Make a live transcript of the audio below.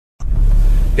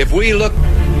If we look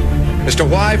as to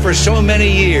why for so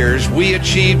many years we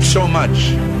achieved so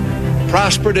much,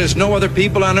 prospered as no other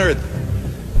people on earth,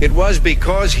 it was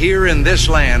because here in this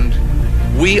land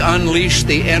we unleashed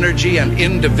the energy and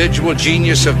individual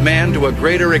genius of man to a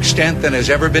greater extent than has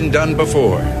ever been done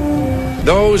before.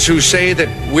 Those who say that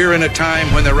we're in a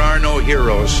time when there are no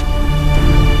heroes,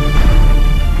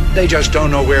 they just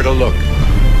don't know where to look.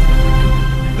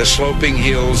 The sloping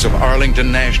hills of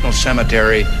Arlington National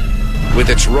Cemetery, with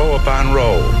its row upon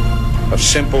row of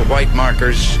simple white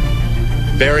markers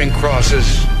bearing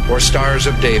crosses or stars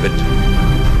of David,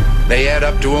 they add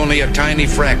up to only a tiny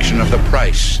fraction of the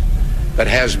price that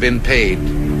has been paid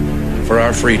for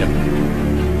our freedom.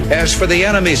 As for the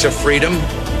enemies of freedom,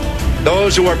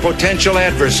 those who are potential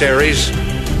adversaries,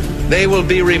 they will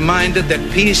be reminded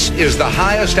that peace is the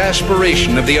highest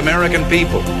aspiration of the American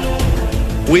people.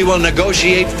 We will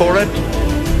negotiate for it,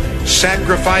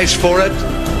 sacrifice for it.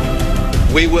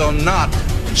 We will not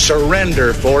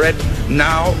surrender for it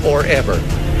now or ever.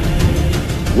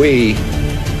 We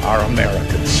are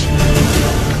Americans.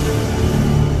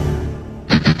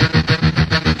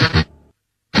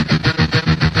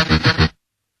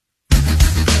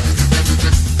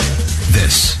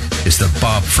 This is the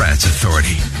Bob Frantz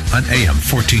Authority on AM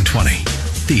 1420.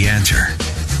 The Answer.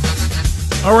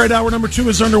 All right, hour number 2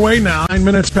 is underway now. 9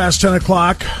 minutes past 10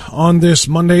 o'clock on this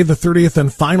Monday, the 30th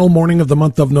and final morning of the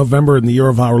month of November in the year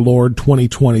of our Lord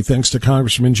 2020. Thanks to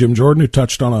Congressman Jim Jordan, who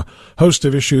touched on a host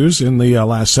of issues in the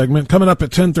last segment. Coming up at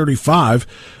 10:35,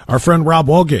 our friend Rob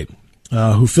Walgate,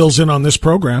 who fills in on this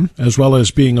program, as well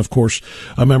as being, of course,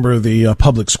 a member of the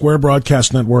Public Square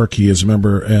Broadcast Network. He is a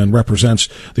member and represents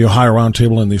the Ohio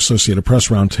Roundtable and the Associated Press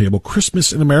Roundtable.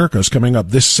 Christmas in America is coming up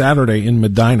this Saturday in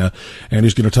Medina, and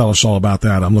he's going to tell us all about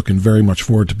that. I'm looking very much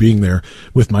forward to being there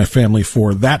with my family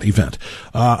for that event.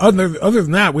 Other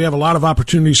than that, we have a lot of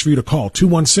opportunities for you to call.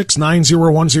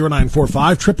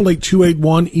 216-901-0945,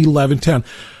 888-281-1110.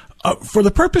 For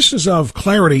the purposes of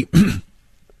clarity,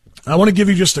 I want to give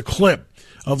you just a clip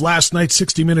of last night's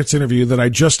 60 Minutes interview that I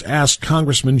just asked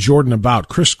Congressman Jordan about.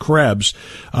 Chris Krebs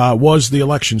was the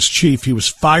elections chief. He was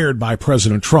fired by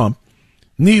President Trump.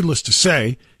 Needless to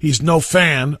say, he's no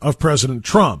fan of President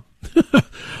Trump.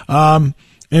 And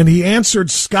he answered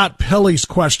Scott Pelley's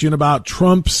question about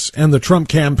Trump's and the Trump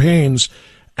campaign's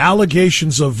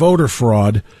allegations of voter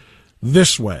fraud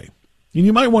this way. And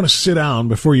you might want to sit down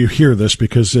before you hear this,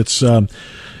 because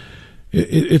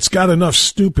it's got enough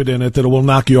stupid in it that it will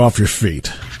knock you off your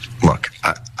feet. Look,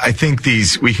 I think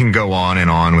we can go on and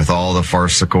on with all the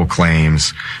farcical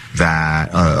claims that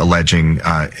alleging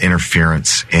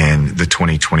interference in the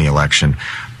 2020 election,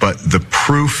 but the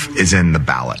proof is in the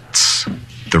ballots.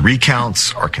 The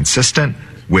recounts are consistent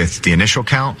with the initial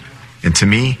count, and to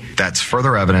me, that's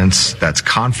further evidence, that's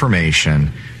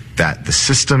confirmation that the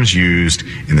systems used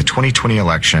in the 2020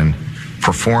 election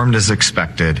performed as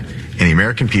expected, and the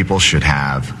American people should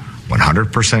have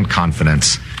 100%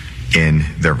 confidence in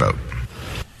their vote.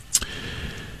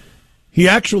 He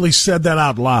actually said that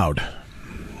out loud.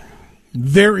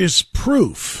 There is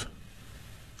proof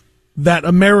that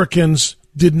Americans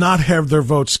did not have their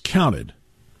votes counted.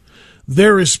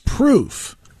 There is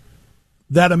proof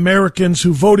that Americans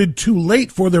who voted too late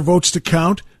for their votes to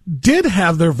count did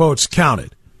have their votes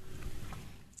counted.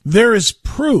 There is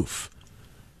proof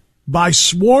by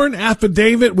sworn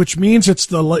affidavit, which means it's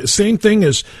the same thing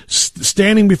as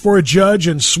standing before a judge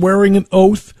and swearing an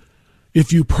oath.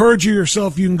 If you perjure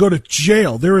yourself, you can go to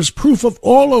jail. There is proof of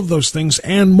all of those things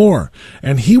and more.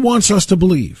 And he wants us to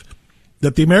believe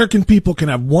that the American people can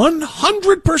have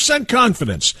 100%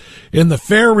 confidence in the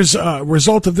fair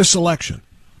result of this election.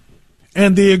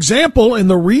 And the example and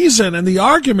the reason and the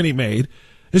argument he made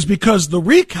is because the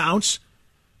recounts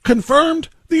confirmed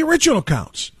the original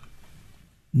counts.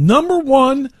 Number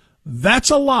one, that's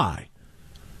a lie.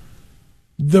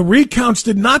 The recounts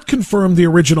did not confirm the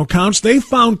original counts. They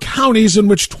found counties in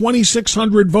which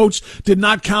 2,600 votes did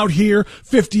not count here,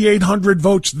 5,800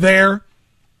 votes there.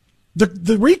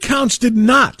 The recounts did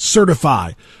not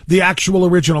certify the actual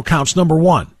original counts, number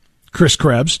one, Chris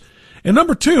Krebs. And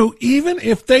number two, even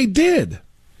if they did,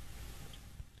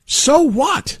 so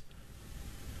what?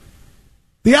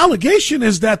 The allegation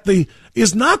is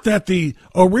not that the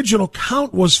original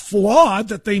count was flawed,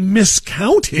 that they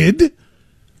miscounted.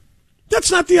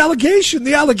 That's not the allegation.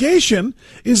 The allegation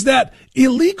is that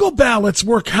illegal ballots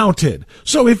were counted.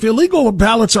 So if illegal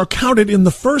ballots are counted in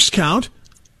the first count,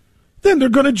 then they're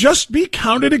going to just be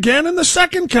counted again in the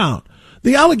second count.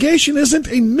 The allegation isn't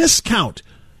a miscount.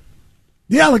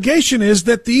 The allegation is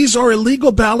that these are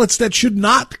illegal ballots that should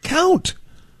not count.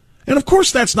 And of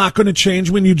course that's not going to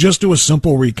change when you just do a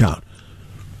simple recount.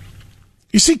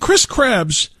 You see, Chris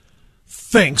Krebs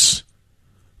thinks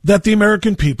that the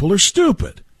American people are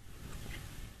stupid.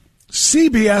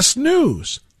 CBS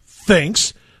News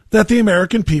thinks that the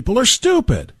American people are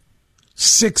stupid.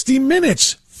 60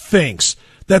 Minutes thinks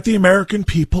that the American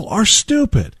people are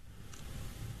stupid.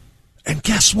 And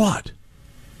guess what?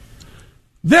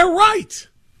 They're right.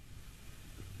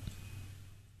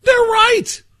 They're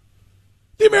right.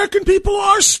 The American people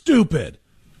are stupid.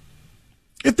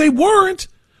 If they weren't,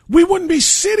 we wouldn't be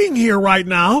sitting here right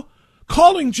now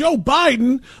calling Joe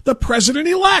Biden the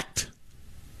president-elect.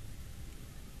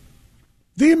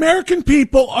 The American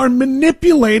people are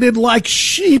manipulated like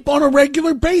sheep on a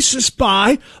regular basis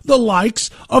by the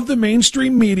likes of the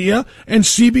mainstream media and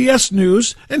CBS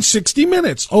News and 60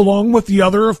 Minutes, along with the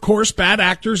other, of course, bad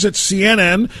actors at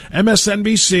CNN,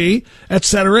 MSNBC, et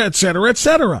cetera, et cetera, et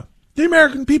cetera. The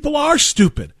American people are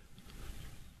stupid.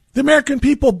 The American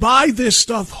people buy this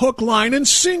stuff hook, line, and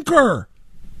sinker.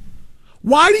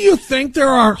 Why do you think there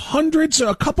are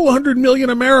a couple 100 million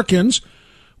Americans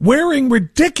wearing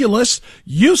ridiculous,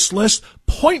 useless,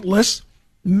 pointless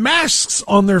masks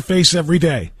on their face every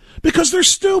day? Because they're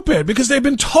stupid, because they've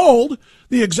been told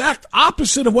the exact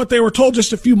opposite of what they were told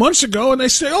just a few months ago, and they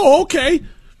say, oh, okay,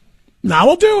 now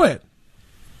I'll do it.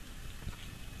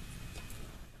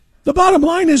 The bottom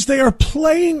line is they are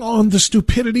playing on the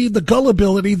stupidity, the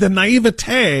gullibility, the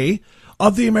naivete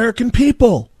of the American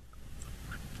people.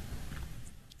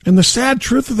 And the sad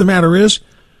truth of the matter is,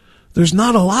 there's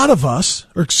not a lot of us,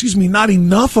 not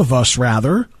enough of us,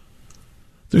 rather.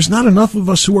 There's not enough of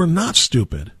us who are not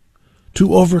stupid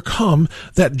to overcome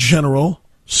that general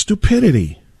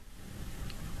stupidity.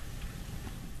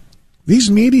 These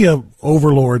media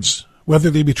overlords, whether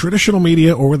they be traditional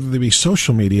media or whether they be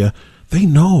social media, they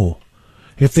know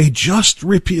if they just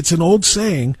repeat, it's an old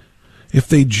saying, if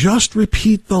they just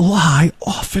repeat the lie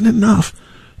often enough,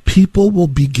 people will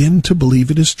begin to believe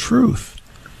it is truth.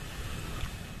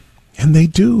 And they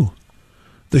do.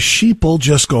 The sheep will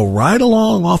just go right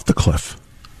along off the cliff.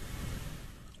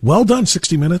 Well done,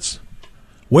 60 Minutes.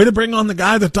 Way to bring on the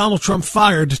guy that Donald Trump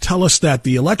fired to tell us that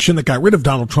the election that got rid of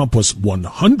Donald Trump was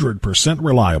 100%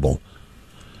 reliable.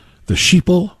 The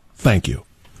sheeple, thank you.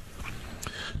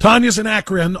 Tanya's in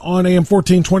Akron on AM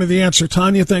 1420 The Answer.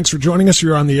 Tanya, thanks for joining us.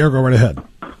 You're on the air. Go right ahead.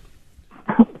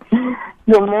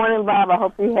 Good morning, Bob. I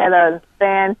hope you had a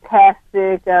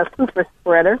fantastic super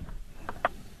spreader.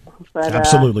 But,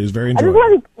 absolutely. It's very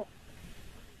enjoyable.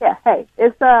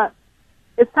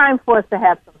 It's time for us to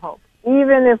have some hope.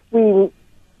 Even if we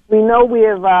know we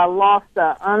have lost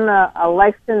an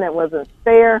election that wasn't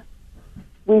fair,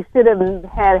 we should have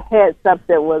had heads up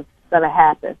that was going to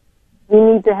happen. We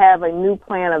need to have a new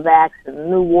plan of action,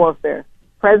 new warfare.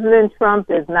 President Trump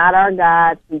is not our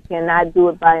God. He cannot do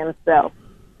it by himself.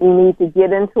 We need to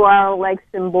get into our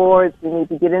election boards. We need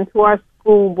to get into our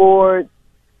school boards.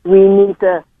 We need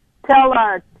to tell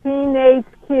our teenage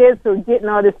kids who are getting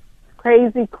all this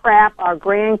crazy crap, our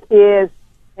grandkids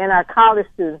and our college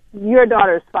students, your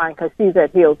daughter's fine because she's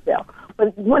at Hillsdale.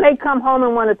 But when they come home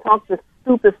and want to talk the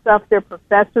stupid stuff their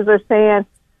professors are saying,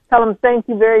 tell them thank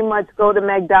you very much, go to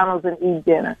McDonald's and eat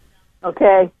dinner,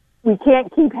 okay? We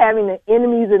can't keep having the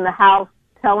enemies in the house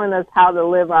telling us how to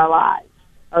live our lives,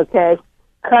 okay?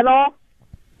 Cut off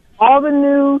all the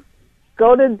news,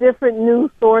 go to different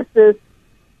news sources,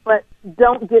 but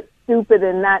don't get stupid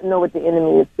and not know what the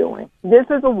enemy is doing. This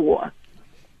is a war,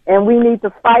 and we need to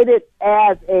fight it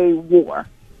as a war.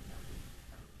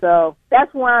 So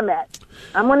that's where I'm at.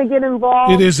 I'm going to get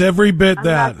involved. It is every bit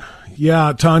that.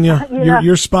 Yeah, Tanya,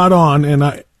 you're spot on, and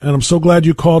I'm so glad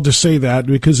you called to say that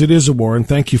because it is a war, and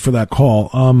thank you for that call.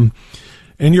 And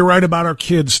you're right about our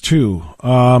kids too.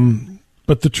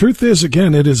 But the truth is,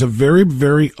 again, it is a very,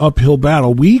 very uphill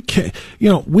battle. We can,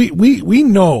 we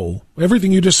know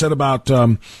everything you just said about,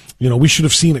 we should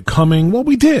have seen it coming. Well,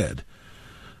 we did,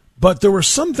 but there were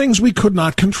some things we could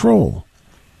not control.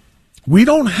 We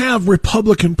don't have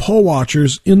Republican poll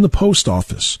watchers in the post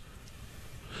office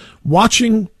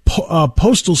watching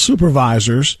postal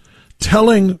supervisors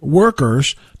telling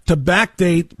workers to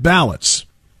backdate ballots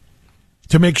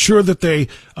to make sure that they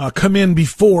come in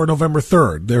before November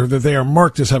 3rd. They are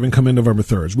marked as having come in November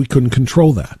 3rd. We couldn't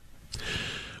control that.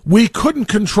 We couldn't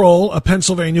control a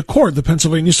Pennsylvania court, the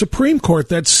Pennsylvania Supreme Court,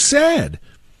 that said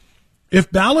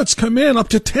if ballots come in up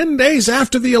to 10 days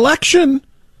after the election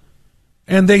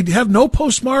and they have no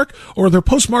postmark or their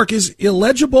postmark is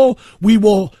illegible, we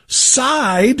will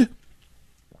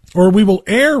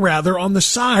err rather on the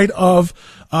side of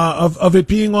it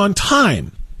being on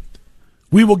time.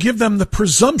 We will give them the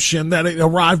presumption that it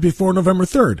arrived before November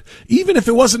 3rd, even if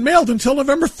it wasn't mailed until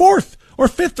November 4th or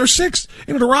 5th or 6th,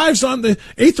 and it arrives on the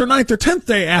 8th or 9th or 10th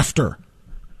day after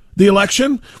the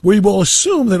election, we will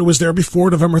assume that it was there before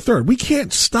November 3rd. We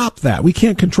can't stop that. We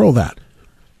can't control that.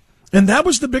 And that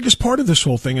was the biggest part of this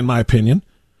whole thing, in my opinion.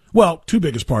 Well, two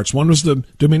biggest parts. One was the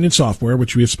Dominion software,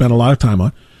 which we have spent a lot of time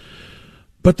on.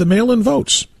 But the mail-in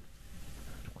votes.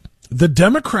 The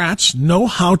Democrats know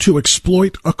how to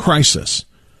exploit a crisis.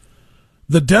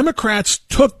 The Democrats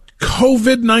took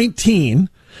COVID-19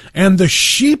 and the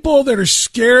sheeple that are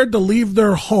scared to leave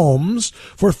their homes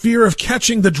for fear of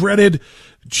catching the dreaded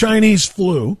Chinese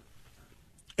flu,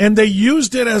 and they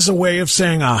used it as a way of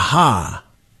saying, aha,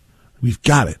 we've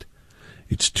got it.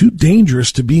 It's too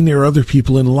dangerous to be near other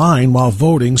people in line while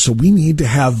voting, so we need to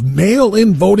have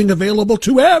mail-in voting available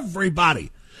to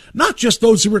everybody. Not just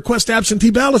those who request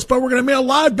absentee ballots, but we're going to mail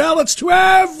live ballots to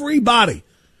everybody.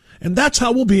 And that's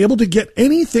how we'll be able to get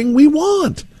anything we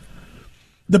want.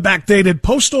 The backdated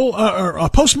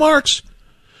postmarks.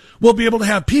 We'll be able to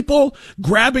have people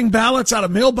grabbing ballots out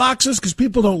of mailboxes because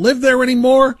people don't live there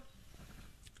anymore.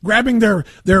 Grabbing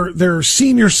their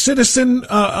senior citizen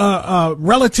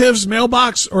relatives'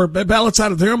 mailbox or ballots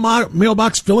out of their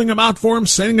mailbox, filling them out for them,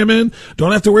 sending them in.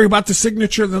 Don't have to worry about the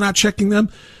signature. They're not checking them.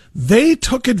 They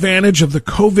took advantage of the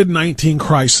COVID-19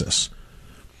 crisis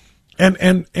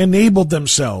and enabled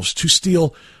themselves to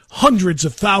steal hundreds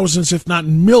of thousands, if not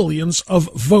millions, of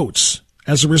votes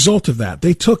as a result of that.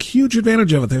 They took huge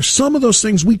advantage of it. There's some of those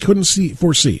things we couldn't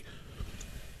foresee.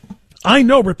 I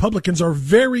know Republicans are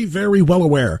very, very well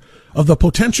aware of the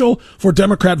potential for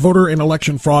Democrat voter and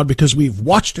election fraud because we've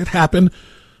watched it happen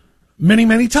many,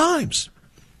 many times.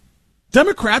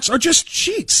 Democrats are just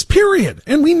cheats, period.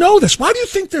 And we know this. Why do you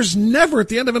think there's never, at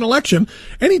the end of an election,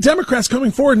 any Democrats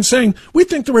coming forward and saying, we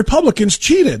think the Republicans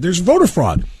cheated, there's voter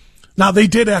fraud? Now, they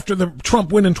did after the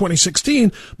Trump win in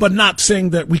 2016, but not saying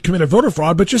that we committed voter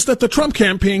fraud, but just that the Trump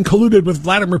campaign colluded with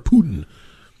Vladimir Putin.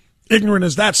 Ignorant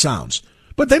as that sounds.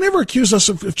 But they never accuse us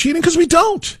of cheating because we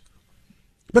don't.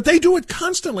 But they do it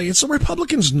constantly, and some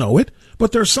Republicans know it,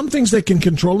 but there are some things they can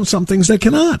control and some things they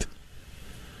cannot.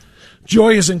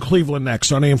 Joy is in Cleveland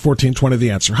next on AM 1420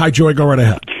 The Answer. Hi, Joy. Go right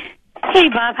ahead. Hey,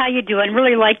 Bob. How you doing?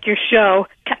 Really like your show.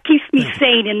 Keeps me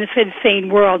sane in this insane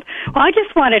world. Well, I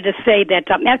just wanted to say that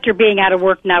after being out of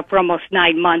work now for almost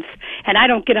 9 months, and I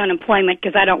don't get unemployment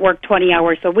because I don't work 20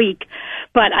 hours a week,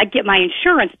 but I get my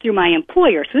insurance through my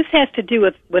employer. So this has to do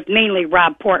with mainly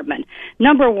Rob Portman.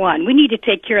 Number one, we need to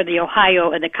take care of the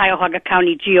Ohio and the Cuyahoga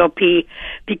County GOP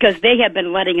because they have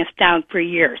been letting us down for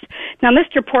years. Now,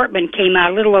 Mr. Portman came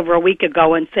out a little over a week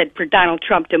ago and said for Donald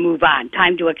Trump to move on,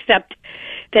 time to accept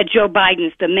that Joe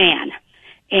Biden's the man.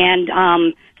 And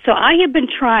so I have been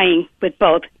trying with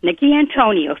both Nikki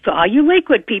Antonio, so all you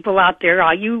Lakewood people out there,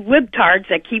 all you libtards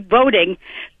that keep voting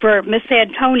for Miss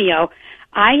Antonio,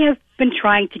 I have been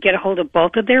trying to get a hold of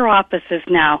both of their offices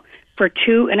now for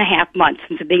 2.5 months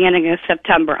since the beginning of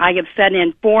September. I have sent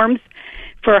in forms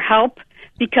for help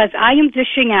because I am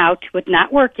dishing out, with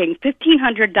not working,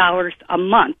 $1,500 a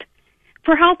month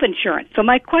for health insurance. So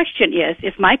my question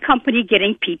is my company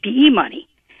getting PPE money?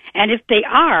 And if they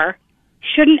are,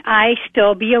 shouldn't I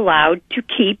still be allowed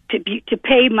to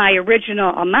pay my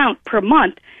original amount per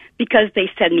month because they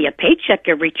send me a paycheck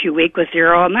every 2 weeks with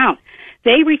zero amount?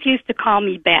 They refuse to call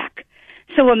me back.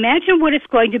 So imagine what it's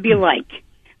going to be like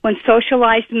when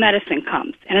socialized medicine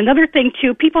comes. And another thing,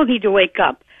 too, people need to wake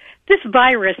up. This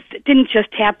virus didn't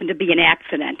just happen to be an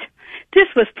accident. This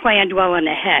was planned well in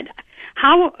ahead.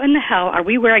 How in the hell are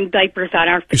we wearing diapers on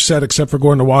our... You said except for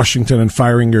going to Washington and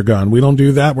firing your gun. We don't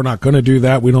do that. We're not going to do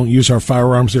that. We don't use our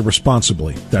firearms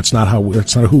irresponsibly. That's not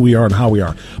who we are and how we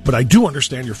are. But I do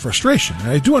understand your frustration. And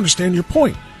I do understand your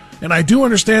point. And I do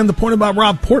understand the point about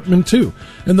Rob Portman, too.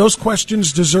 And those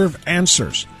questions deserve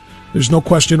answers. There's no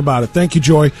question about it. Thank you,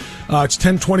 Joy. It's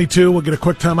 10:22. We'll get a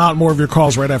quick time out. More of your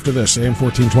calls right after this. AM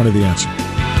 1420, The Answer.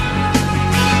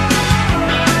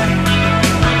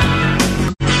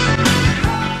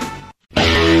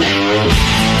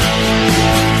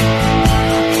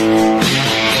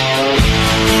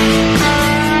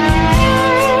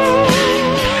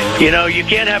 You know, you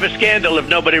can't have a scandal if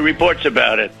nobody reports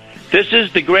about it. This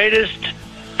is the greatest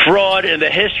fraud in the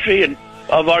history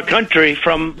of our country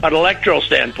from an electoral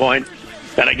standpoint.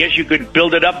 And I guess you could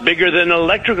build it up bigger than an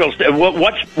electrical.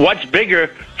 What's bigger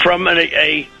from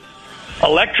an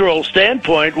electoral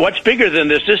standpoint? What's bigger than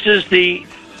this? This is the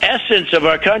essence of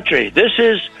our country. This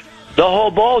is the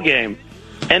whole ball game.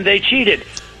 And they cheated.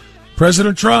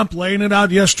 President Trump laying it out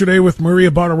yesterday with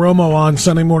Maria Bartiromo on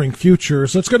Sunday Morning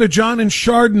Futures. Let's go to John in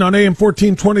Chardon on AM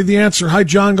 1420, The Answer. Hi,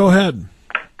 John. Go ahead.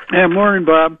 Yeah, morning,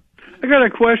 Bob. I got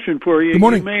a question for you. Good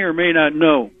morning. You may or may not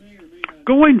know.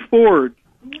 Going forward,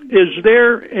 is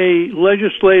there a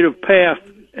legislative path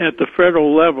at the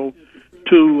federal level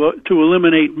to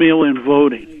eliminate mail-in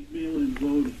voting?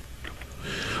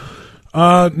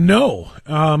 No,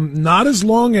 not as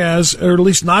long as, or at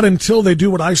least not until they do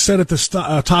what I said at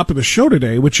the top of the show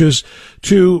today, which is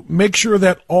to make sure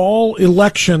that all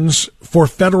elections for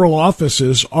federal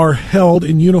offices are held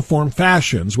in uniform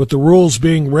fashions, with the rules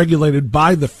being regulated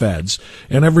by the feds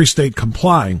and every state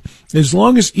complying. As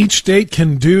long as each state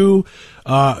can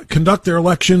conduct their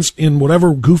elections in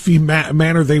whatever goofy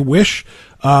manner they wish,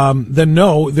 then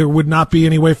no, there would not be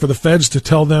any way for the feds to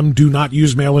tell them do not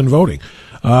use mail-in voting.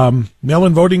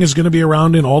 Mail-in voting is going to be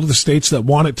around in all of the states that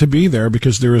want it to be there,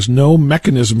 because there is no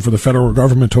mechanism for the federal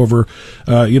government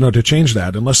to change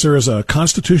that unless there is a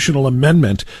constitutional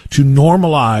amendment to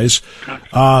normalize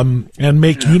and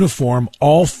make uniform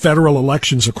all federal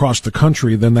elections across the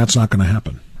country. Then that's not going to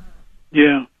happen.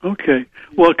 Yeah. Okay.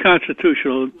 Well, a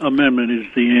constitutional amendment is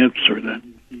the answer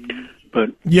then.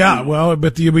 But yeah, well,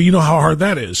 but you know how hard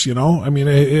that is. I mean,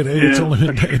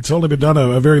 it's only been done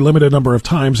a very limited number of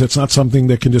times. It's not something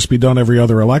that can just be done every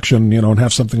other election, and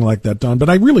have something like that done. But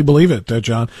I really believe it,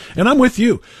 John, and I'm with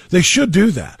you. They should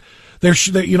do that.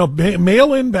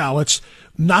 Mail-in ballots.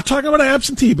 Not talking about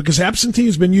absentee, because absentee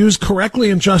has been used correctly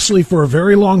and justly for a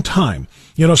very long time.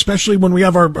 Especially when we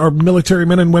have our military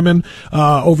men and women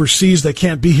overseas that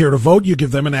can't be here to vote, you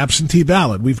give them an absentee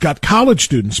ballot. We've got college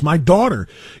students. My daughter,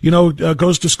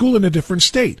 goes to school in a different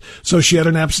state, so she had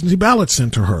an absentee ballot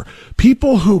sent to her.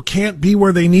 People who can't be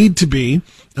where they need to be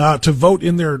to vote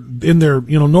in their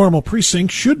normal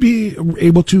precinct should be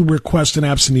able to request an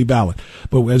absentee ballot.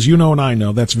 But as you know and I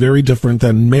know, that's very different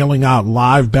than mailing out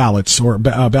live ballots or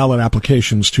ballot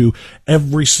applications to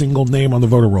every single name on the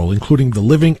voter roll, including the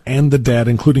living and the dead,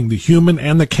 including the human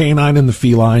and the canine and the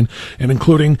feline, and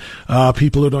including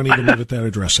people who don't even live at that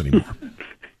address anymore.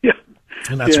 Yeah.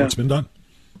 And that's what's been done.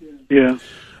 Yeah.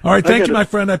 All right, thank you, my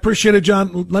friend. I appreciate it,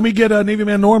 John. Let me get Navy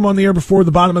man Norm on the air before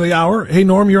the bottom of the hour. Hey,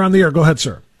 Norm, you're on the air. Go ahead,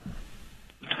 sir.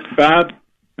 Bob,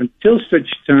 until such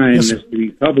time as the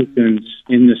Republicans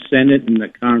in the Senate and the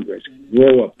Congress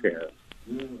grow up there,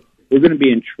 we're going to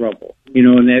be in trouble.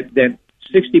 And that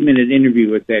 60-minute interview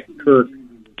with that Kirk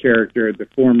character, the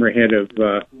former head of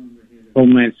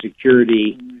Homeland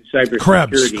Security,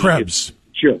 cybersecurity, Krebs.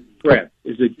 Krebs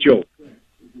is a joke.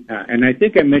 And I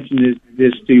think I mentioned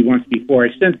this to you once before. I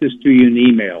sent this to you in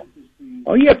email.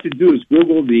 All you have to do is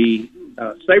Google the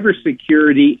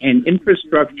Cybersecurity and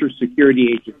Infrastructure Security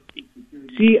Agency,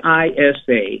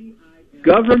 CISA,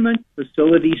 Government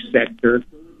Facility Sector,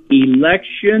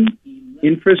 Election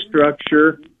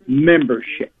Infrastructure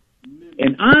Membership.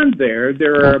 And on there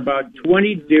are about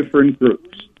 20 different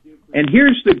groups. And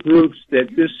here's the groups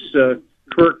that this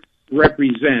Kirk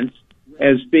represents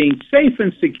as being safe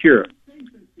and secure.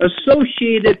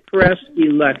 Associated Press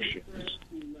Elections,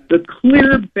 the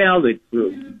Clear Ballot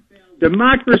Group,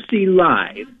 Democracy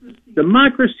Live,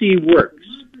 Democracy Works,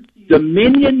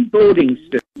 Dominion Voting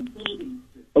Systems,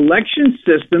 Election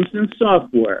Systems and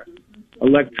Software,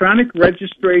 Electronic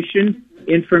Registration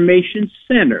Information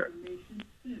Center,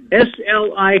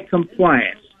 SLI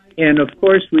Compliance, and of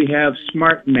course we have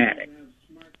Smartmatic.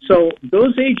 So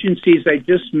those agencies I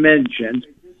just mentioned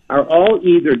are all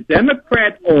either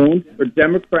Democrat-owned or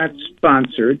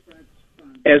Democrat-sponsored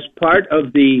as part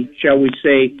of the, shall we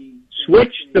say,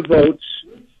 switch the votes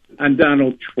on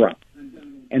Donald Trump.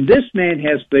 And this man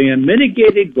has the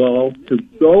unmitigated goal to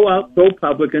go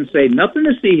public and say, nothing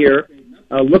to see here,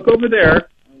 look over there,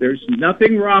 there's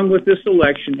nothing wrong with this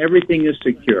election, everything is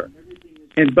secure.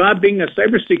 And Bob, being a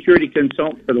cybersecurity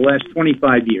consultant for the last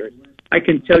 25 years, I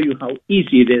can tell you how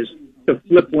easy it is to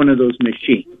flip one of those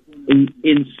machines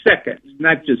in seconds,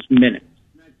 not just minutes.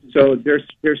 So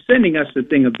they're sending us a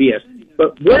thing of BS.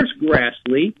 But where's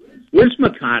Grassley? Where's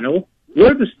McConnell?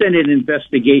 Where are the Senate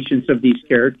investigations of these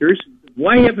characters?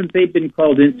 Why haven't they been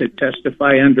called in to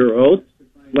testify under oath,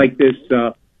 like this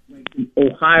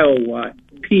Ohio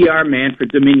PR man for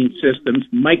Dominion Systems,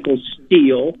 Michael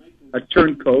Steele, a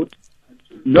turncoat?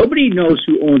 Nobody knows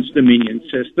who owns Dominion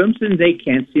Systems, and they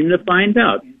can't seem to find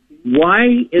out.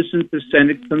 Why isn't the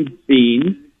Senate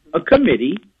convene a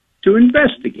committee to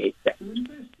investigate that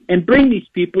and bring these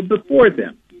people before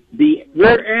them? The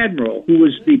Rear Admiral, who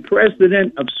was the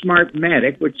president of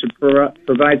Smartmatic, which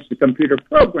provides the computer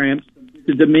programs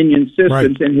to Dominion Systems,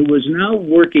 right, and who was now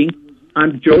working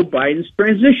on Joe Biden's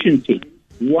transition team.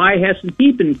 Why hasn't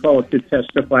he been called to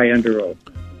testify under oath?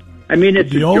 I mean,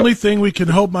 it's the only thing we can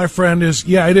hope, my friend, is,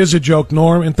 yeah, it is a joke,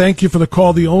 Norm, and thank you for the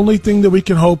call. The only thing that we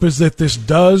can hope is that this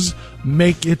does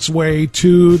make its way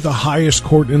to the highest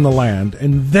court in the land,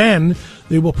 and then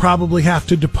they will probably have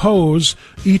to depose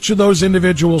each of those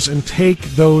individuals and take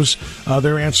those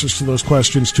their answers to those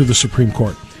questions to the Supreme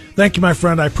Court. Thank you, my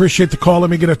friend. I appreciate the call. Let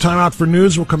me get a timeout for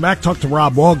news. We'll come back, talk to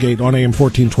Rob Walgate on AM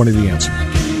 1420, The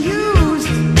Answer.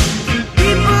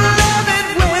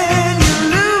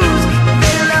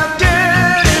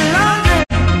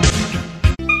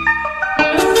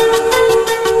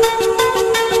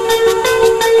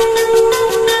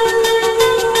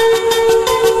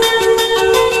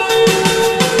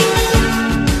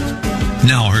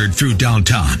 Through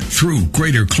downtown, through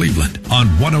greater Cleveland on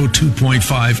 102.5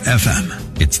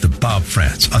 FM. It's the Bob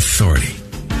France Authority.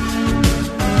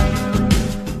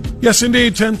 Yes,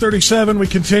 indeed, 10:37. We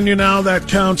continue now. That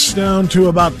counts down to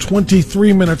about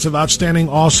 23 minutes of outstanding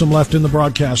awesome left in the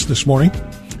broadcast this morning.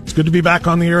 It's good to be back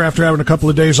on the air after having a couple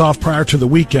of days off prior to the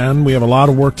weekend. We have a lot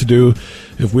of work to do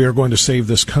if we are going to save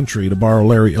this country, to borrow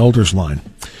Larry Elder's line.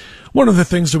 One of the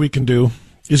things that we can do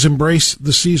is embrace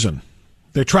the season.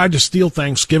 They tried to steal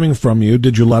Thanksgiving from you.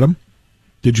 Did you let them?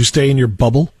 Did you stay in your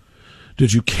bubble?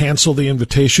 Did you cancel the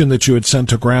invitation that you had sent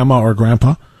to Grandma or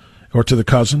Grandpa, or to the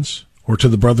cousins, or to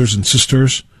the brothers and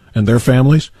sisters and their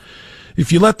families?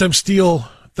 If you let them steal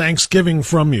Thanksgiving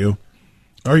from you,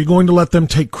 are you going to let them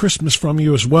take Christmas from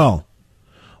you as well?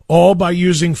 All by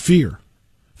using fear.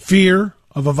 Fear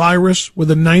of a virus with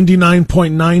a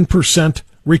 99.9%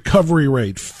 recovery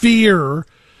rate. Fear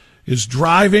is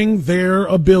driving their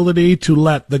ability to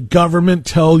let the government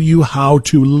tell you how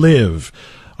to live.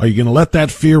 Are you going to let that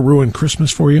fear ruin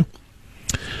Christmas for you?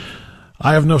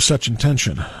 I have no such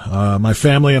intention. My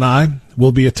family and I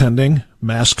will be attending,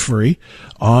 mask-free,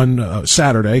 on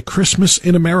Saturday, Christmas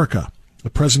in America,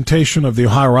 a presentation of the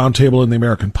Ohio Roundtable and the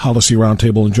American Policy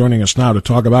Roundtable. And joining us now to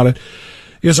talk about it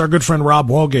is our good friend Rob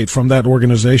Walgate from that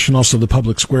organization, also the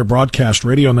Public Square Broadcast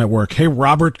Radio Network. Hey,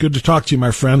 Robert, good to talk to you,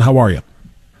 my friend. How are you?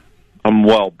 I'm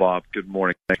well, Bob. Good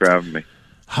morning. Thanks for having me.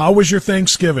 How was your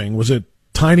Thanksgiving? Was it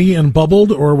tiny and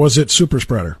bubbled, or was it super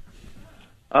spreader?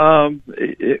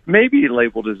 It may be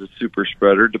labeled as a super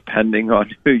spreader, depending on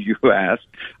who you ask.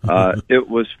 It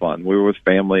was fun. We were with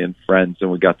family and friends, and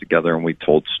we got together and we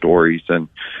told stories, and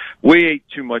we ate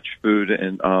too much food.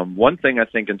 And one thing I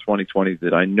think in 2020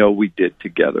 that I know we did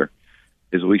together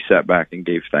is we sat back and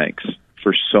gave thanks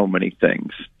for so many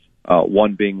things.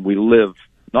 One being we live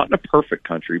not in a perfect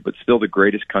country, but still the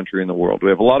greatest country in the world. We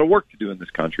have a lot of work to do in this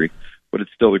country, but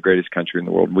it's still the greatest country in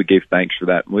the world. And we gave thanks for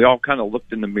that. And we all kind of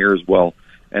looked in the mirror as well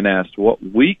and asked what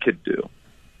we could do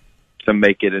to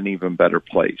make it an even better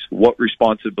place, what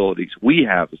responsibilities we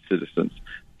have as citizens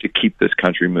to keep this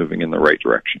country moving in the right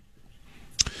direction.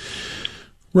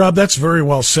 Rob, that's very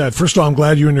well said. First of all, I'm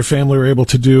glad you and your family were able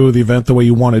to do the event the way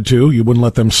you wanted to. You wouldn't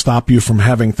let them stop you from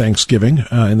having Thanksgiving,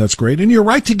 and that's great. And you're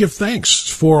right to give thanks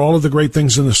for all of the great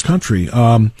things in this country.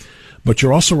 But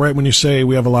you're also right when you say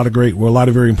we have a lot of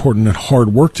very important and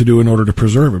hard work to do in order to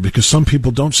preserve it, because some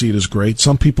people don't see it as great.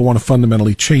 Some people want to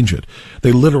fundamentally change it.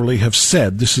 They literally have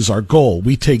said, this is our goal.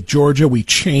 We take Georgia, we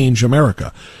change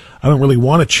America. I don't really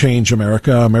want to change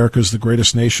America. America is the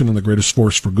greatest nation and the greatest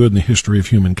force for good in the history of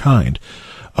humankind.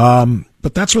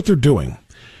 But that's what they're doing.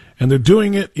 And they're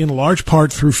doing it in large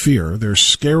part through fear. They're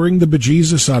scaring the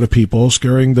bejesus out of people,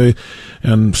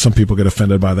 and some people get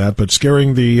offended by that, but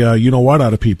scaring the you-know-what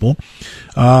out of people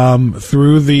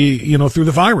through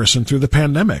the virus and through the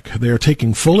pandemic. They're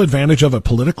taking full advantage of it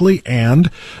politically and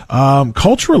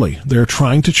culturally. They're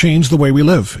trying to change the way we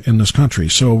live in this country.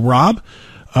 So, Rob,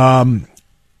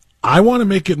 I want to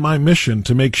make it my mission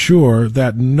to make sure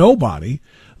that nobody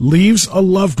leaves a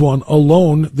loved one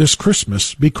alone this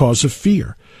Christmas because of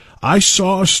fear. I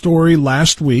saw a story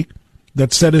last week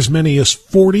that said as many as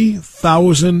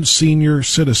 40,000 senior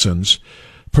citizens,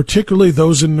 particularly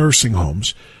those in nursing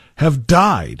homes, have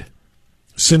died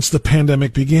since the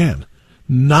pandemic began.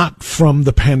 Not from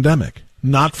the pandemic,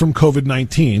 not from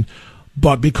COVID-19,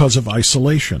 but because of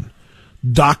isolation.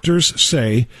 Doctors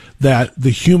say that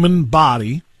the human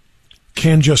body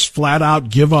can just flat out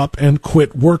give up and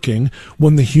quit working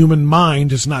when the human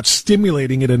mind is not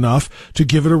stimulating it enough to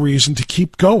give it a reason to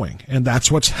keep going. And that's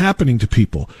what's happening to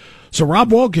people. So,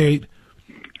 Rob Walgate,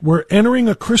 we're entering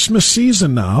a Christmas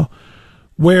season now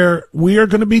where we are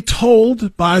going to be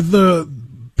told by the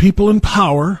people in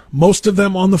power, most of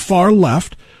them on the far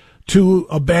left, to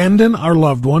abandon our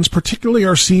loved ones, particularly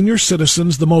our senior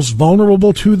citizens, the most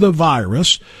vulnerable to the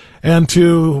virus, and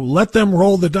to let them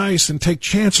roll the dice and take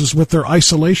chances with their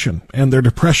isolation and their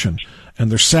depression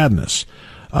and their sadness.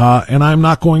 And I'm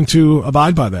not going to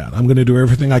abide by that. I'm going to do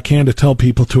everything I can to tell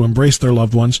people to embrace their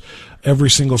loved ones every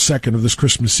single second of this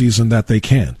Christmas season that they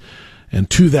can. And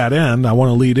to that end, I want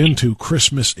to lead into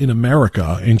Christmas in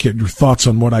America and get your thoughts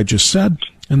on what I just said,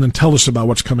 and then tell us about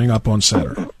what's coming up on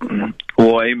Saturday.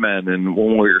 Well, amen. And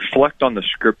when we reflect on the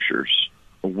scriptures,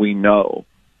 we know,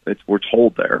 we're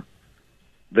told there,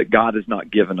 that God has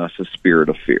not given us a spirit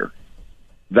of fear.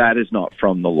 That is not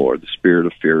from the Lord, the spirit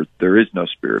of fear. There is no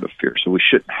spirit of fear. So we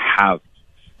shouldn't have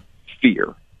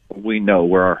fear. We know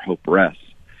where our hope rests.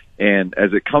 And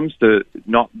as it comes to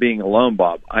not being alone,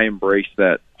 Bob, I embrace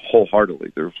that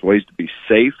wholeheartedly. There's ways to be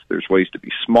safe. There's ways to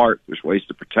be smart. There's ways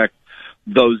to protect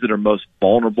those that are most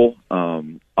vulnerable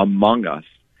among us.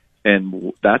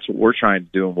 And that's what we're trying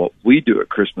to do and what we do at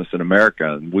Christmas in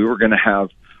America. And we were going to have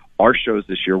our shows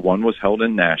this year. One was held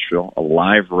in Nashville, a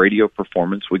live radio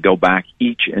performance. We go back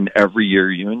each and every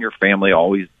year. You and your family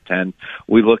always attend.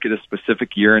 We look at a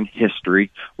specific year in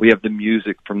history. We have the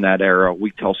music from that era.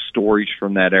 We tell stories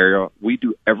from that era. We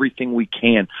do everything we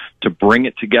can to bring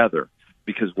it together,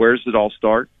 because where does it all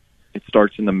start? It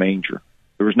starts in the manger.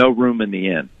 There was no room in the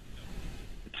inn.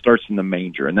 It starts in the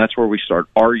manger, and that's where we start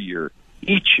our year,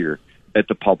 each year, at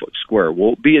the public square.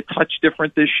 Will it be a touch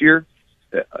different this year?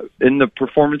 In the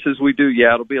performances we do,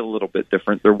 yeah, it'll be a little bit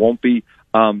different. There won't be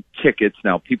tickets.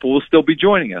 Now, people will still be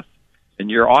joining us. And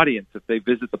your audience, if they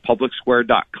visit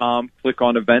thepublicsquare.com, click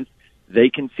on events, they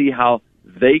can see how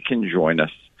they can join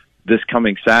us this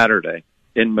coming Saturday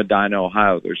in Medina,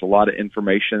 Ohio. There's a lot of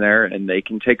information there, and they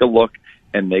can take a look,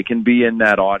 and they can be in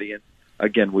that audience.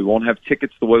 Again, we won't have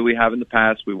tickets the way we have in the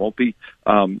past. We won't be,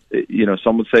 some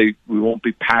would say we won't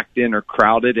be packed in or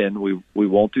crowded in. We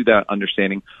won't do that,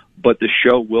 understanding. But the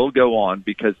show will go on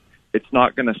because it's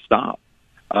not going to stop.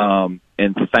 And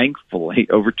thankfully,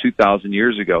 over 2,000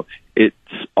 years ago, it's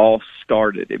all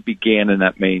started. It began in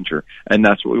that manger. And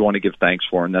that's what we want to give thanks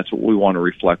for, and that's what we want to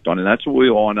reflect on. And that's what we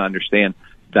want to understand.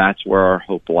 That's where our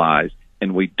hope lies,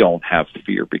 and we don't have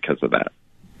fear because of that.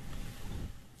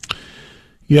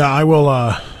 Yeah, I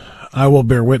will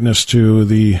bear witness to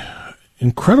the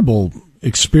incredible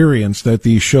experience that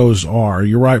these shows are.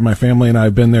 You're right. My family and I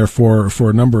have been there for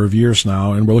a number of years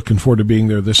now, and we're looking forward to being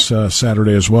there this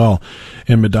Saturday as well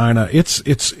in Medina. It's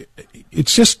just,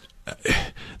 this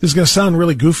is going to sound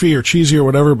really goofy or cheesy or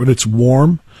whatever, but it's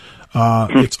warm.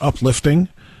 It's uplifting.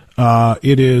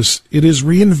 It is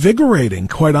reinvigorating,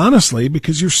 quite honestly,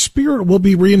 because your spirit will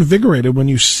be reinvigorated when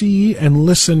you see and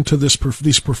listen to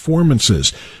these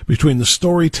performances, between the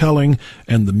storytelling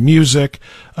and the music,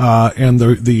 and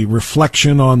the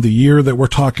reflection on the year that we're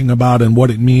talking about and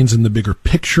what it means in the bigger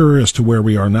picture as to where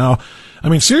we are now. I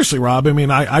mean, seriously, Rob,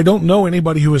 I don't know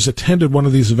anybody who has attended one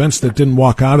of these events that didn't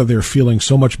walk out of there feeling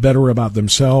so much better about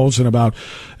themselves and about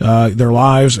their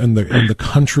lives and the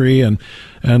country and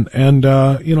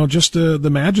just the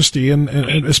majesty and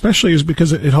especially is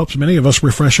because it helps many of us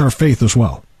refresh our faith as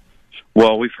well.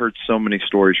 Well, we've heard so many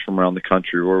stories from around the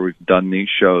country where we've done these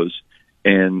shows,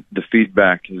 and the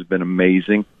feedback has been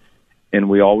amazing. And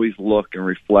we always look and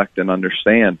reflect and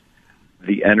understand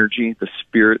the energy, the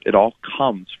spirit, it all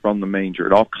comes from the manger.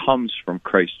 It all comes from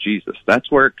Christ Jesus.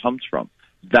 That's where it comes from.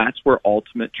 That's where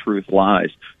ultimate truth lies.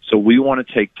 So we want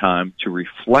to take time to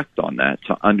reflect on that,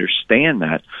 to understand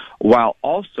that, while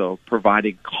also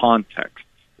providing context,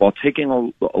 while taking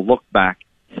a look back,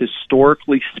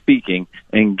 historically speaking,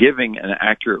 and giving an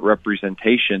accurate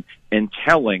representation and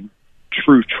telling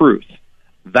true truth.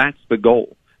 That's the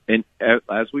goal. And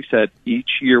as we said, each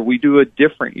year we do a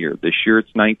different year. This year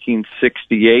it's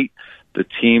 1968. The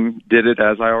team did it,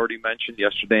 as I already mentioned,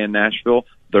 yesterday in Nashville.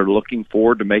 They're looking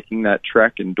forward to making that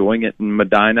trek and doing it in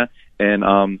Medina.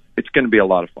 And it's going to be a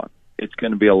lot of fun. It's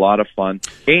going to be a lot of fun.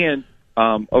 And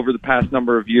over the past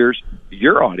number of years,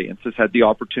 your audience has had the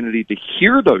opportunity to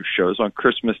hear those shows on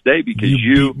Christmas Day because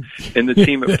you and the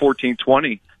team at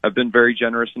 1420 have been very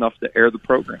generous enough to air the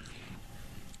program.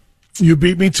 You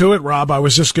beat me to it, Rob. I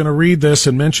was just going to read this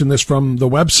and mention this from the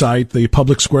website, the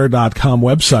publicsquare.com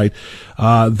website,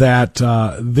 that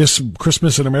this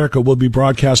Christmas in America will be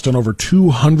broadcast on over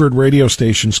 200 radio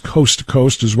stations coast to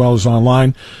coast, as well as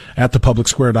online at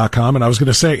thepublicsquare.com. And I was going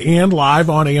to say, and live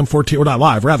on AM 14, or not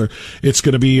live, rather, it's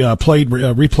going to be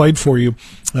replayed for you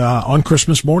on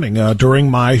Christmas morning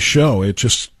during my show. It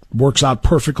just works out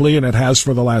perfectly, and it has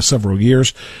for the last several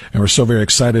years. And we're so very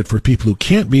excited for people who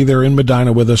can't be there in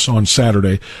Medina with us on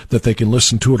Saturday that they can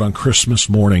listen to it on Christmas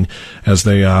morning as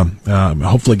they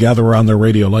hopefully gather around their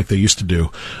radio like they used to do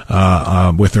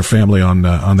with their family on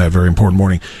that very important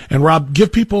morning. And Rob,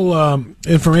 give people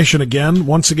information again.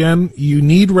 Once again, you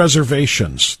need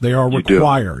reservations. They are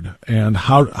required. And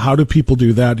how do people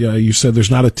do that? You said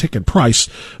there's not a ticket price,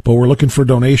 but we're looking for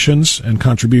donations and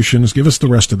contributions. Give us the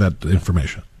rest of that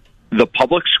information.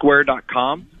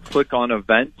 Thepublicsquare.com. Click on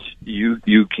events.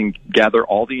 You can gather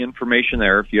all the information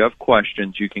there. If you have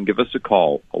questions, you can give us a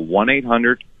call,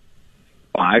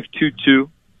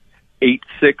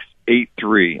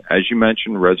 1-800-522-8683. As you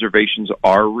mentioned, reservations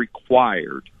are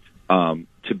required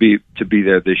to be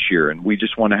there this year, and we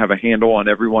just want to have a handle on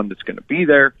everyone that's going to be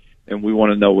there, and we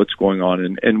want to know what's going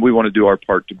on, and we want to do our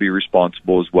part to be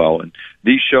responsible as well. And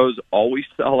these shows always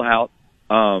sell out.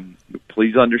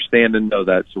 Please understand and know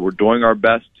that. So we're doing our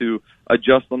best to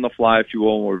adjust on the fly, if you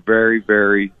will, and we're very,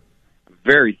 very,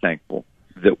 very thankful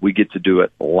that we get to do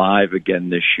it live again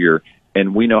this year.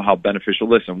 And we know how beneficial.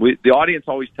 Listen, the audience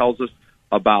always tells us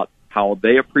about how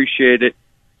they appreciate it.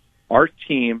 Our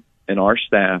team and our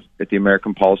staff at the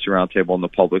American Policy Roundtable in the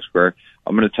Public Square,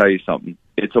 I'm going to tell you something.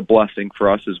 It's a blessing for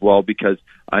us as well, because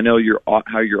I know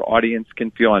how your audience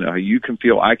can feel. I know how you can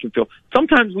feel. I can feel.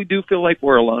 Sometimes we do feel like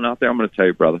we're alone out there. I'm going to tell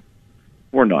you, brother,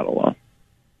 we're not alone.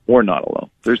 We're not alone.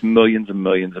 There's millions and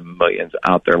millions and millions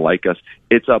out there like us.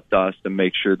 It's up to us to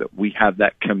make sure that we have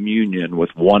that communion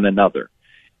with one another,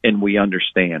 and we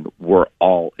understand we're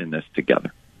all in this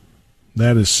together.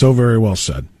 That is so very well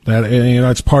said.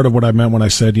 That's part of what I meant when I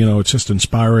said, it's just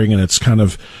inspiring, and it's kind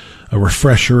of a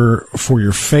refresher for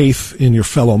your faith in your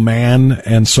fellow man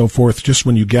and so forth, just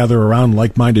when you gather around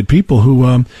like-minded people who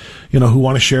want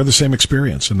to share the same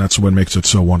experience, and that's what makes it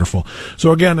so wonderful.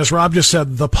 So again, as Rob just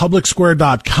said,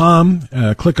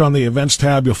 thepublicsquare.com, click on the events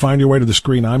tab. You'll find your way to the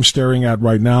screen I'm staring at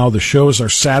right now. The shows are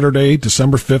Saturday,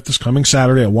 December 5th, this coming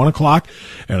Saturday at 1 o'clock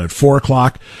and at 4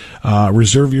 o'clock.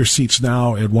 Reserve your seats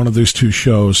now at one of those two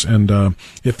shows. And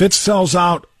if it sells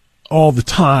out all the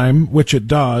time, which it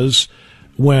does,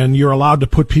 when you're allowed to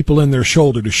put people in there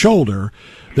shoulder to shoulder,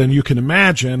 then you can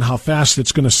imagine how fast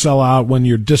it's going to sell out when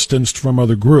you're distanced from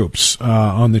other groups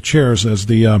on the chairs or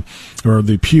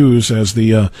the pews,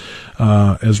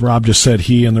 as Rob just said.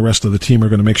 He and the rest of the team are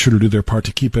going to make sure to do their part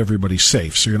to keep everybody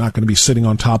safe. So you're not going to be sitting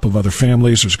on top of other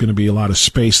families. There's going to be a lot of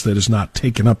space that is not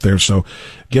taken up there. So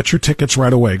get your tickets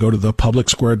right away. Go to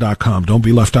thepublicsquare.com. Don't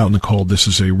be left out in the cold. This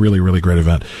is a really, really great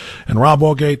event. And Rob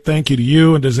Walgate, thank you to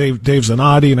you and to Dave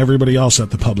Zanotti and everybody else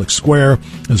at the Public Square,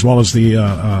 as well as the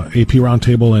AP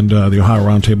Roundtable and the Ohio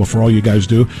Roundtable for all you guys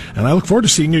do. And I look forward to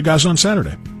seeing you guys on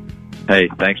Saturday. Hey,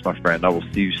 thanks, my friend. I will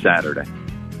see you Saturday.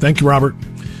 Thank you, Robert.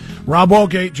 Rob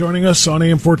Walgate joining us on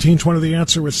AM 1420 The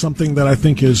Answer with something that I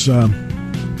think is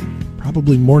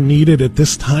probably more needed at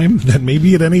this time than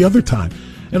maybe at any other time.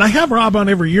 And I have Rob on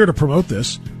every year to promote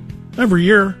this. Every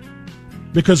year.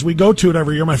 Because we go to it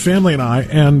every year, my family and I.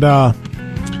 And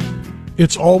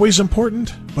it's always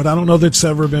important, but I don't know that it's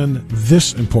ever been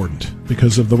this important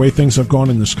because of the way things have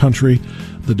gone in this country,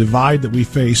 the divide that we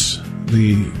face,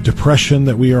 the depression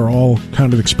that we are all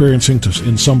kind of experiencing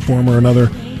in some form or another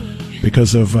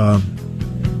because of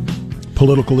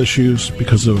political issues,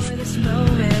 because of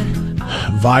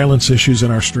violence issues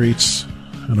in our streets,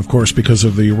 and of course because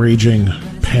of the raging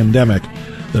pandemic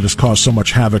that has caused so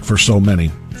much havoc for so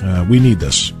many. We need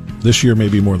this year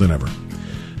maybe more than ever.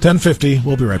 10:50,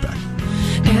 we'll be right back.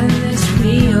 And it's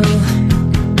real.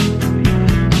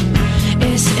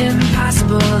 It's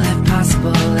impossible, if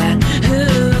possible, and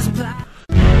who's black?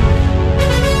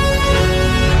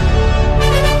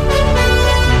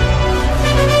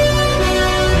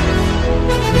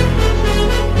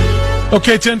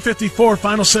 Okay, 10:54,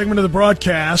 final segment of the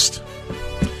broadcast.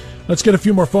 Let's get a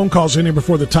few more phone calls in here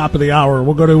before the top of the hour.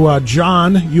 We'll go to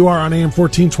John. You are on AM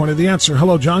 1420 The Answer.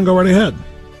 Hello, John. Go right ahead.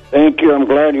 Thank you. I'm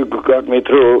glad you got me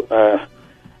through.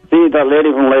 See, the lady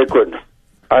from Lakewood.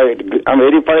 I'm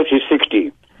 85, she's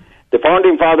 60. The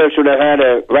founding fathers should have had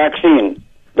a vaccine.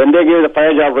 When they gave the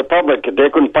Fragile Republic, they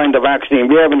couldn't find the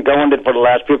vaccine. We haven't governed it for the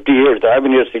last 50 years. I've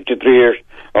been here 63 years,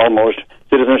 almost.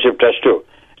 Citizenship test, too.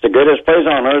 It's the greatest place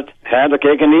on earth. Have the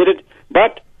cake and eat it.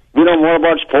 But we know more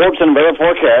about sports and weather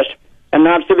forecast and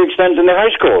not civic sense in the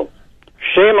high school.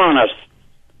 Shame on us.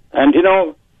 And,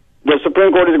 the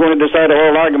Supreme Court is going to decide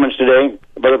oral arguments today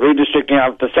about redistricting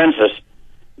of the census.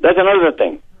 That's another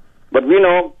thing. But we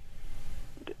know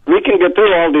we can get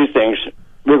through all these things.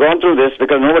 We've gone through this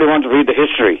because nobody wants to read the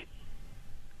history.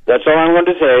 That's all I'm going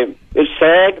to say. It's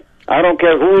sad. I don't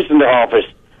care who is in the office.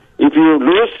 If you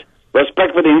lose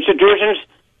respect for the institutions,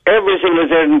 every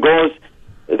civilization goes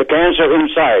the cancer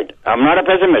inside. I'm not a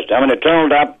pessimist. I'm an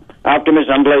eternal optimist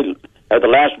until at the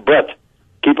last breath.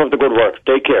 Keep up the good work.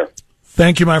 Take care.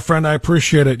 Thank you, my friend. I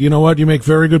appreciate it. You know what? You make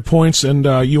very good points, and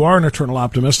you are an eternal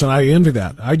optimist, and I envy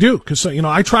that. I do, because,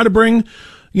 I try to bring,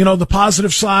 the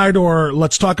positive side, or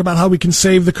let's talk about how we can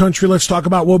save the country. Let's talk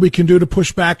about what we can do to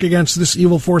push back against this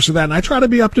evil force or that. And I try to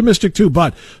be optimistic, too,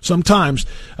 but sometimes,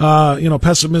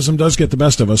 pessimism does get the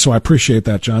best of us, so I appreciate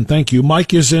that, John. Thank you.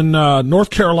 Mike is in North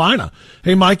Carolina.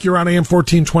 Hey, Mike, you're on AM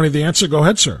 1420, The Answer. Go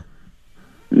ahead, sir.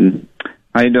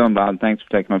 How you doing, Bob? Thanks for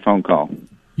taking my phone call.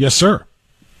 Yes, sir.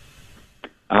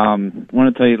 I want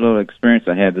to tell you a little experience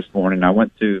I had this morning. I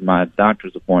went to my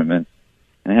doctor's appointment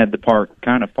and I had to park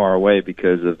kind of far away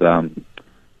because of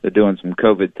they're doing some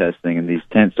COVID testing in these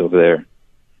tents over there.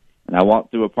 And I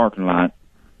walked through a parking lot,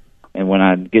 and when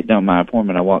I get done my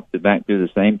appointment, I walked back through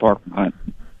the same parking lot,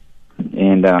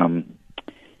 and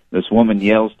this woman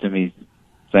yells to me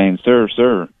saying, Sir,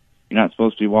 you're not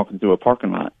supposed to be walking through a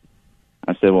parking lot.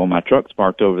 I said, well, my truck's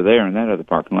parked over there in that other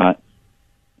parking lot.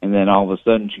 And then all of a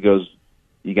sudden she goes,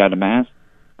 you got a mask?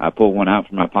 I pulled one out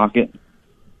from my pocket.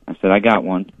 I said, I got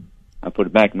one. I put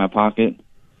it back in my pocket,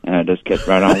 and I just kept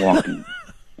right on walking.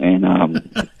 And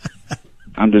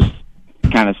I'm just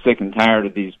kind of sick and tired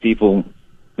of these people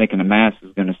thinking a mask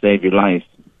is going to save your life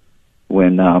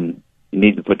when you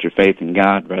need to put your faith in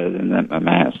God rather than a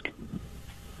mask.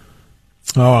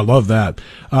 Oh, I love that.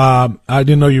 I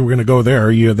didn't know you were going to go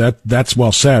there. That's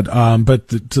well said. But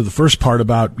to the first part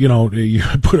about, you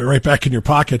put it right back in your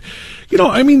pocket.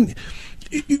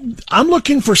 I'm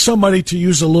looking for somebody to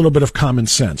use a little bit of common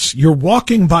sense. You're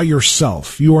walking by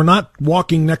yourself. You are not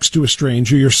walking next to a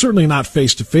stranger. You're certainly not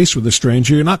face to face with a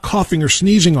stranger. You're not coughing or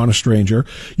sneezing on a stranger.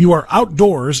 You are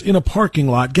outdoors in a parking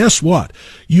lot. Guess what?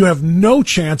 You have no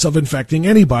chance of infecting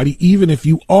anybody, even if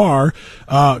you are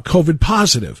COVID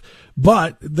positive.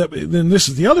 But then this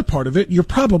is the other part of it. You're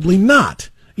probably not.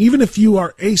 Even if you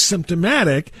are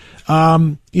asymptomatic,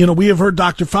 we have heard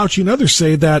Dr. Fauci and others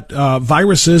say that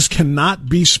viruses cannot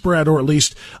be spread, or at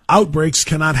least outbreaks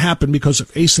cannot happen because of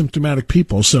asymptomatic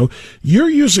people. So you're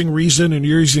using reason and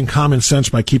you're using common sense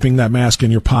by keeping that mask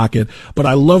in your pocket. But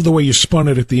I love the way you spun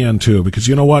it at the end, too, because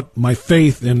you know what? My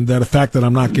faith in the fact that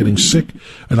I'm not getting sick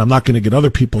and I'm not going to get other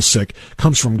people sick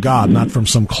comes from God, not from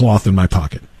some cloth in my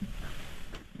pocket.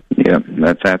 Yeah,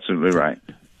 that's absolutely right.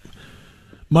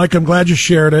 Mike, I'm glad you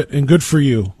shared it, and good for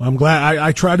you. I'm glad.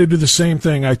 I try to do the same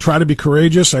thing. I try to be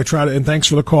courageous. And thanks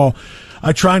for the call.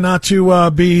 I try not to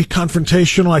be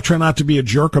confrontational. I try not to be a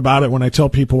jerk about it when I tell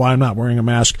people why I'm not wearing a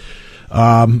mask.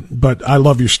 But I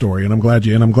love your story, and I'm glad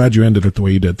you ended it the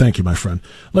way you did. Thank you, my friend.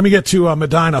 Let me get to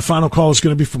Medina. Final call is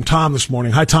going to be from Tom this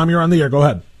morning. Hi, Tom. You're on the air. Go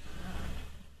ahead.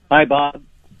 Hi, Bob.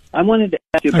 I wanted to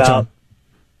ask you Hi, about.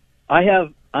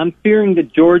 Tom. I'm fearing the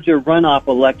Georgia runoff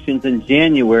elections in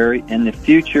January and the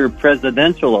future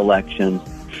presidential elections.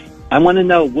 I want to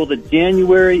know, will the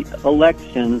January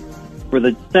elections for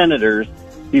the senators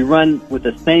be run with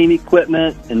the same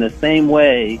equipment in the same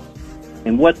way?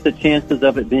 And what's the chances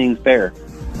of it being fair?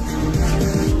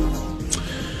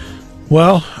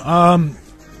 Well,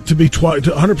 to be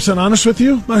 100% honest with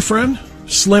you, my friend,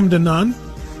 slim to none.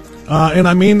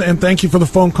 And thank you for the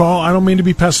phone call. I don't mean to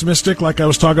be pessimistic like I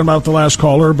was talking about the last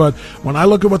caller, but when I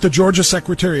look at what the Georgia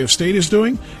Secretary of State is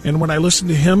doing, and when I listen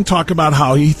to him talk about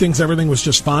how he thinks everything was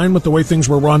just fine with the way things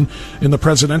were run in the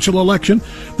presidential election,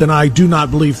 then I do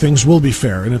not believe things will be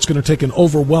fair. And it's going to take an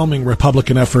overwhelming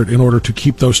Republican effort in order to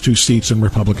keep those two seats in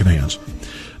Republican hands.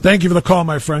 Thank you for the call,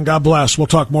 my friend. God bless. We'll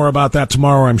talk more about that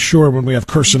tomorrow, I'm sure, when we have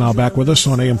Kirsten back with us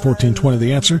on AM 1420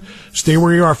 The Answer. Stay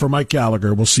where you are for Mike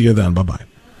Gallagher. We'll see you then. Bye-bye.